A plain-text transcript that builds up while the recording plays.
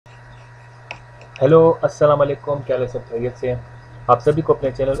Hello, अस्सलाम वालेकुम। क्या हाल है? सब खैरियत से हैं? आप सभी को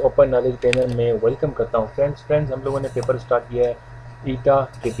अपने चैनल ओपन नॉलेज ट्रेनर में वेलकम करता हूं। फ्रेंड्स हम लोगों ने पेपर स्टार्ट किया है ईटा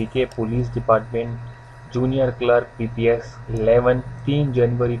KPK police department junior clerk PPS 11 3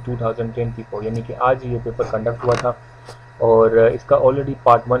 जनवरी 2024 यानी कि आज ये पेपर कंडक्ट हुआ था। और इसका ऑलरेडी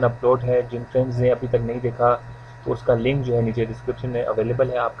पार्ट 1 अपलोड है। जिन फ्रेंड्स ने अभी तक नहीं देखा तो उसका लिंक जो है नीचे डिस्क्रिप्शन में अवेलेबल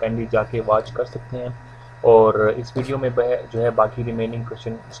है, आप काइंडली जाके वॉच कर सकते हैं। और इस वीडियो में जो है बाकी रिमेनिंग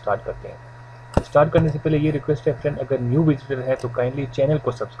क्वेश्चन स्टार्ट करते हैं। स्टार्ट करने से पहले ये रिक्वेस्ट है फ्रेंड, अगर न्यू विजिटर है तो काइंडली चैनल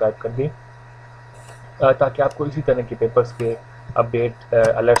को सब्सक्राइब कर दें ताकि आपको इसी तरह के पेपर्स के अपडेट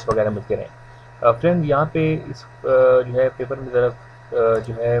अलर्ट्स वगैरह मिलते रहें। फ्रेंड यहाँ पे इस जो है पेपर में ज़रा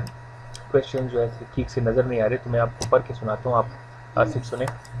जो है क्वेश्चन जो है ठीक से नज़र नहीं आ रहे, तो मैं आपको पढ़ के सुनाता हूँ, आप सिर्फ सुने।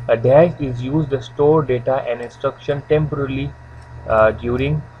 Dash is use the store data and instruction temporarily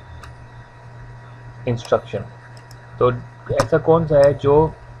during instruction. तो ऐसा कौन सा है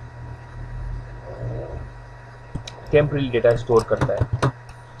जो टेम्पररी डेटा स्टोर करता है?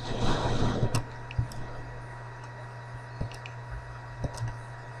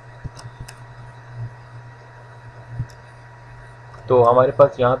 तो हमारे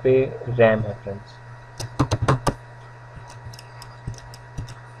पास यहाँ पे रैम है फ्रेंड्स।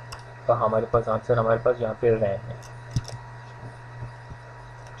 तो हमारे पास आंसर हमारे पास यहाँ पे रैम है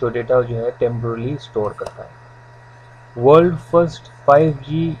जो डेटा जो है टेम्परली स्टोर करता है। World first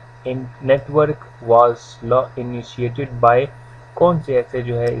 5G network was initiated by, कौन से ऐसे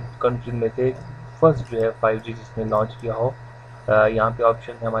जो है इस कंट्री में से फर्स्ट जो है 5G जिसने लॉन्च किया हो? यहाँ पे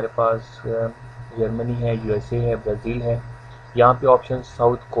ऑप्शन है हमारे पास, जर्मनी है, यूएसए है, ब्राज़ील है। यहाँ पे ऑप्शन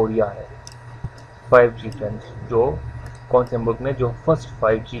साउथ कोरिया है। 5G फ्रेंड्स, जो कौन से मुल्क ने जो फर्स्ट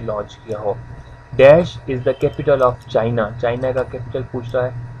 5G लॉन्च किया हो? Dash is the capital of China, China का कैपिटल पूछ रहा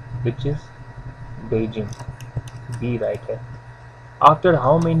है, which is Beijing. B right है। After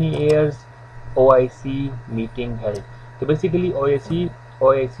how many years OIC meeting held? तो बेसिकली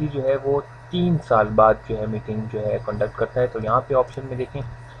OIC जो है वो 3 साल बाद जो है मीटिंग जो है कंडक्ट करता है। तो यहाँ पे ऑप्शन में देखें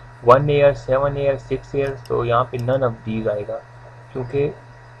 1 ईयर, 7 ईयर, 6 ईयर्स, तो यहाँ पे नन ऑफ दीज आएगा क्योंकि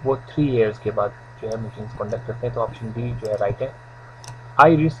वो 3 ईयर्स के बाद जो है मीटिंग्स कंडक्ट करते हैं। तो ऑप्शन बी जो है राइट है।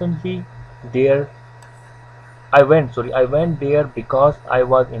 I recently there I went there because I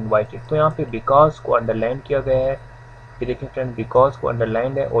was invited. तो यहाँ पे बिकॉज को अंडरलाइन किया गया है। ये देखिए फ्रेंड, बिकॉज को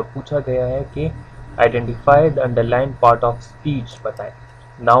अंडरलाइन है और पूछा गया है कि identify the underline part of speech बताएं।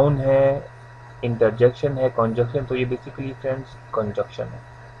 नाउन है, इंटरजेक्शन है, कंजक्शन। तो ये बेसिकली फ्रेंड्स कंजक्शन है,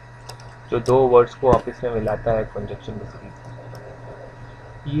 जो दो वर्ड्स को आपस में मिलाता है, कंजक्शन बेसिकली।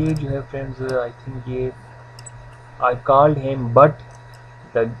 ये जो है फ्रेंड्स, आई थिंक ये I called him but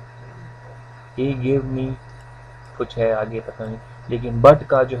the he give me, कुछ है आगे पता नहीं, लेकिन बट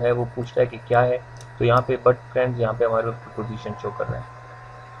का जो है वो पूछता है कि क्या है। तो यहाँ पे बट फ्रेंड्स, यहाँ पे हमारे प्रीपोजिशन शो कर रहा है।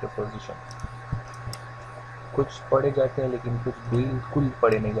 प्रीपोजिशन कुछ पढ़े जाते हैं लेकिन कुछ बिल्कुल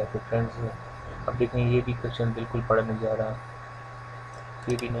पढ़े नहीं जाते फ्रेंड्स। अब देखें, ये भी क्वेश्चन बिल्कुल पढ़ा नहीं जा रहा,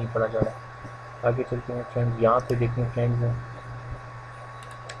 ये भी नहीं पढ़ा जा रहा। आगे चलते हैं फ्रेंड्स। यहाँ पे देखें फ्रेंड्स,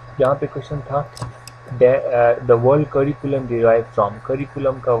 यहाँ पे क्वेश्चन था the world curriculum derive from.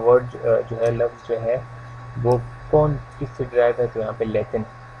 Curriculum का वर्ड जो है, लफ्ज़ जो है वो कौन किससे डिराइव है? तो यहाँ पे लैटिन,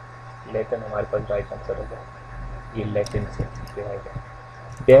 लैटिन हमारे पास राइट आंसर होगा। ये लैटिन से डिराइव है।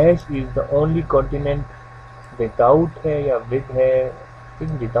 Dash is the only continent, without है या विद है?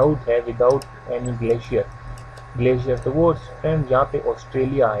 विदाउट है, विदाउट एनी ग्लेशियर। ग्लेशियर तो वो फ्रेंड यहाँ पे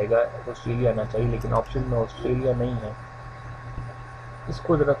ऑस्ट्रेलिया आएगा, ऑस्ट्रेलिया आना चाहिए, लेकिन ऑप्शन में ऑस्ट्रेलिया नहीं है।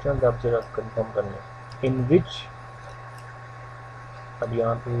 इसको जरा फ्रेंड आप जरा कंफर्म कर लें। इन विच, अब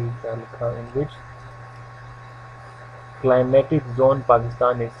यहाँ पे क्या लिखा, इन विच climatic zone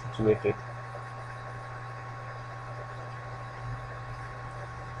Pakistan is situated?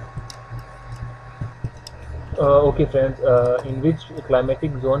 Okay friends, in which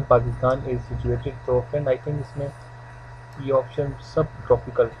climatic zone Pakistan is situated? तो फ्रेंड आई थिंक इसमें ये ऑप्शन सब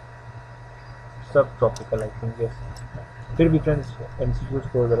ट्रॉपिकल, सब ट्रॉपिकल आई थिंक, यस। फिर भी फ्रेंड्स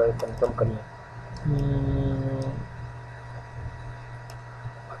MCQs को ज़रा कंफर्म कर लें।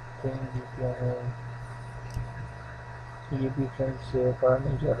 ये क्या है? ये भी फ्रेंड्स पढ़ा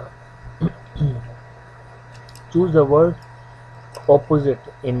नहीं जा रहा। Choose the word opposite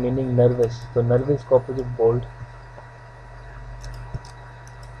in meaning nervous. तो नर्वस का ऑपोजिट बोल्ड।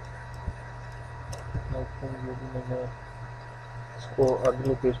 आई थिंक ये भी मैंने, इसको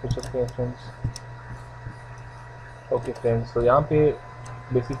अगले पेज पे चलते हैं फ्रेंड्स। ओके फ्रेंड्स, तो यहाँ पे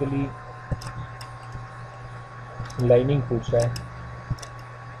बेसिकली लाइनिंग पूछ रहा है।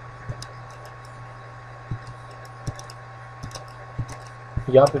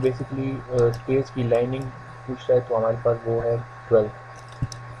 यहाँ पे बेसिकली स्पेस की लाइनिंग पूछ रहा है, तो हमारे पास वो है 12।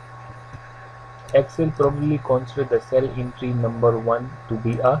 Excel probably consider the cell entry number 1 to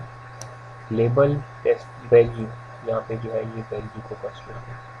be a label test value, यहाँ पे जो है ये वैल्यू को कंसिडर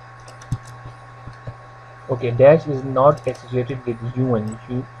करें। Okay, dash is not associated with UN,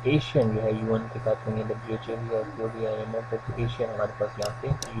 Asian जो है यूएन के साथ नहीं है, डब्ल्यूएचओ या जो भी IMF है, एशियन हमारे पास यहाँ पे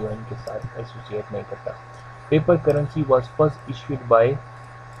यूएन के साथ एसोसिएट नहीं करता। Paper currency was first issued by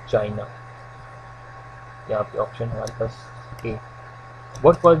China, यहाँ पे ऑप्शन हमारे पास ए।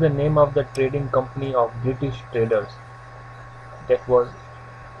 What was the name of the trading company of British traders? That was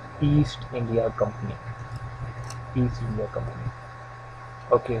East India Company. East India Company.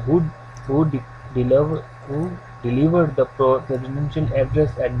 Okay, who de- who delivered the presidential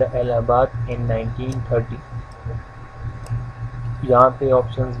address at the Allahabad in 1930? यहाँ पे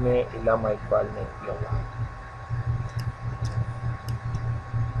options में इलामा इकबाल ने दिया हुआ है।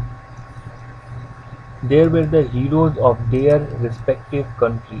 There were the heroes of their respective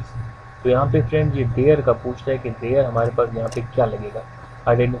countries. तो यहाँ पे फ्रेंड ये देयर का पूछ रहा है कि देयर हमारे पास यहाँ पे क्या लगेगा।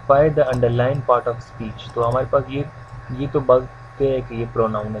 Identify the underline part of speech, तो हमारे पास ये तो बात है कि ये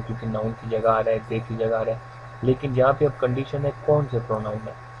प्रोनाउन है क्योंकि नाउन की जगह आ रहा है, दे की जगह आ रहा है, लेकिन यहाँ पे अब कंडीशन है कौन से प्रोनाउन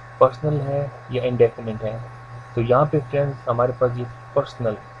है, पर्सनल है या इंडेफिनिट है। तो यहाँ पे फ्रेंड्स हमारे पास ये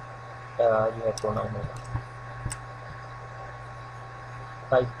पर्सनल जो है प्रोनाउन होगा।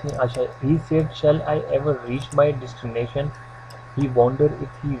 I think अच्छा, he said shall I ever reach my destination, he wonder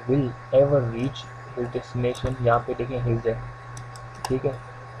if he will ever reach his destination, यहाँ पे देखें his है, ठीक है,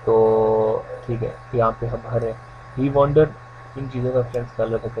 तो ठीक है यहाँ पे हम हर है। he wonder, इन चीज़ों का फ्रेंड्स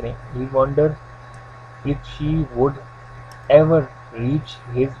ख्याल रखा करें। he wonder if she would ever reach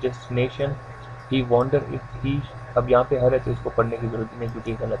his destination, he wonder if he, अब यहाँ पे हर है तो इसको पढ़ने की जरूरत नहीं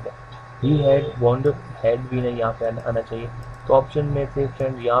क्योंकि गलत है। he had wonder, had भी नहीं यहाँ पे आना चाहिए। तो ऑप्शन में से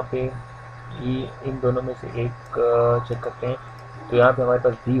फ्रेंड यहाँ पे ही इन दोनों में से एक चेक करते हैं, तो यहाँ पे हमारे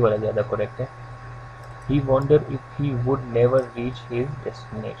पास बी वाला ज़्यादा करेक्ट है। ही wander if he would never reach his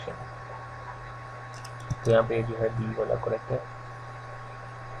destination, तो यहाँ पे जो है बी वाला करेक्ट है।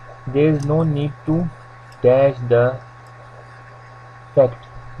 There is no need to dash the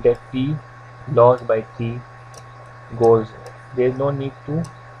fact that we lost by 3 goals, there is no need to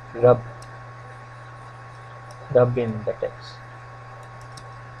rub in the text,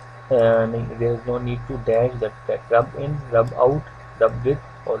 नहीं, there is no need to dash that fact, rub in, rub out, rub with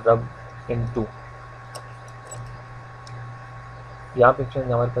और rub into। यहाँ पे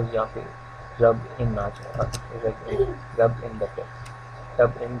friends हमारे पास यहाँ पे rub in आ जाए, rub in the fact,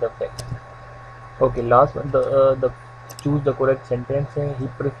 rub in the fact। Okay, last one, the choose the correct sentence है, he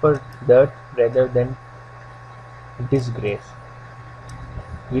preferred that rather than disgrace,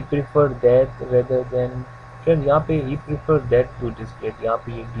 he preferred that rather than, friend यहाँ पे ही prefer that to डिस्प्लेट, यहाँ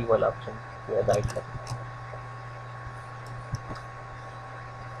पे ये D वाला option right है।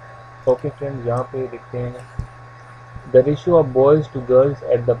 Okay friend, यहाँ पे देखते हैं the ratio of boys to girls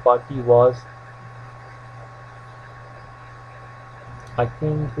at the party was I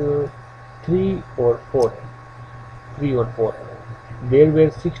think 3 और 4 है, 3 और 4 है। There where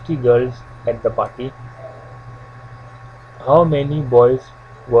 60 girls at the party, how many boys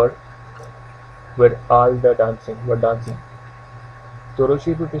were all the dancing. तो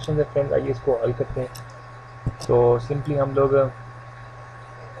रोशी टू क्वेश्चन है फ्रेंड, आइए इसको हल करते हैं। तो सिंपली हम लोग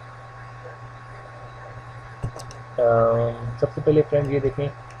सबसे पहले फ्रेंड ये देखें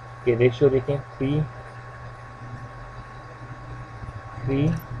कि रेशियो देखें 3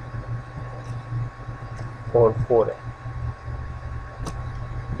 और 4 है।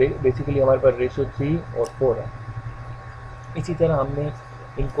 बेसिकली हमारे पास रेशियो 3 और 4 है। इसी तरह हमने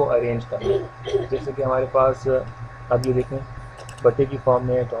इनको अरेंज करना है, जैसे कि हमारे पास अब ये देखें बटे की फॉर्म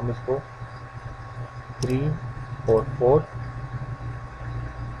में है, तो हम इसको 3 और 4,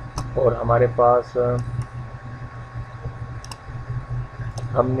 और हमारे पास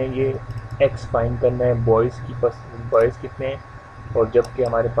हमने ये x फाइंड करना है, बॉयज़ कितने हैं, और जबकि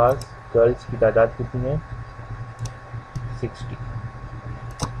हमारे पास गर्ल्स की तादाद कितनी है 60।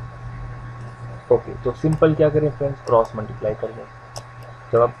 ओके, तो सिंपल क्या करें फ्रेंड्स, क्रॉस मल्टीप्लाई कर दें।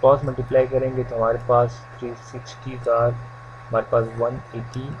 जब आप क्रॉस मल्टीप्लाई करेंगे तो हमारे पास 360 का हमारे पास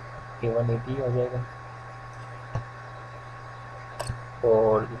 180 हो जाएगा,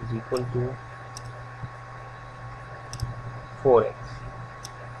 और इज इक्वल टू 4x,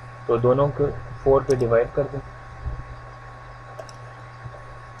 तो दोनों को 4 पे डिवाइड कर दें।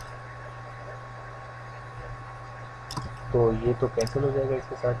 तो ये तो कैंसिल हो जाएगा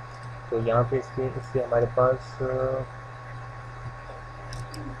इसके साथ, तो यहाँ पे इससे हमारे पास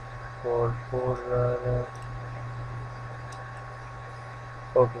 4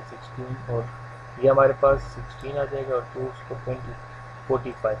 ओके 16, और ये हमारे पास 16 आ जाएगा और 2 उसको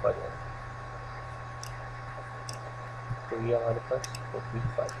 45 आ जाएगा। तो ये हमारे पास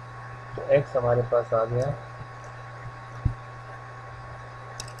 45, तो x हमारे पास आ गया,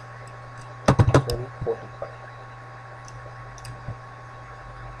 सॉरी 45।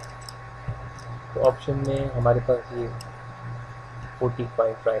 तो ऑप्शन में हमारे पास ये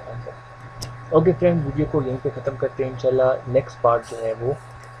 45 right answer. Okay friend, video को यहीं पे ख़त्म करते हैं। इंशाल्लाह नेक्स्ट पार्ट जो है वो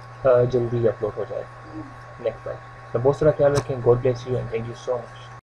जल्दी अपलोड हो जाएगा नेक्स्ट पार्ट। तो बहुत सारा ख्याल रखें। God bless you and thank you so much.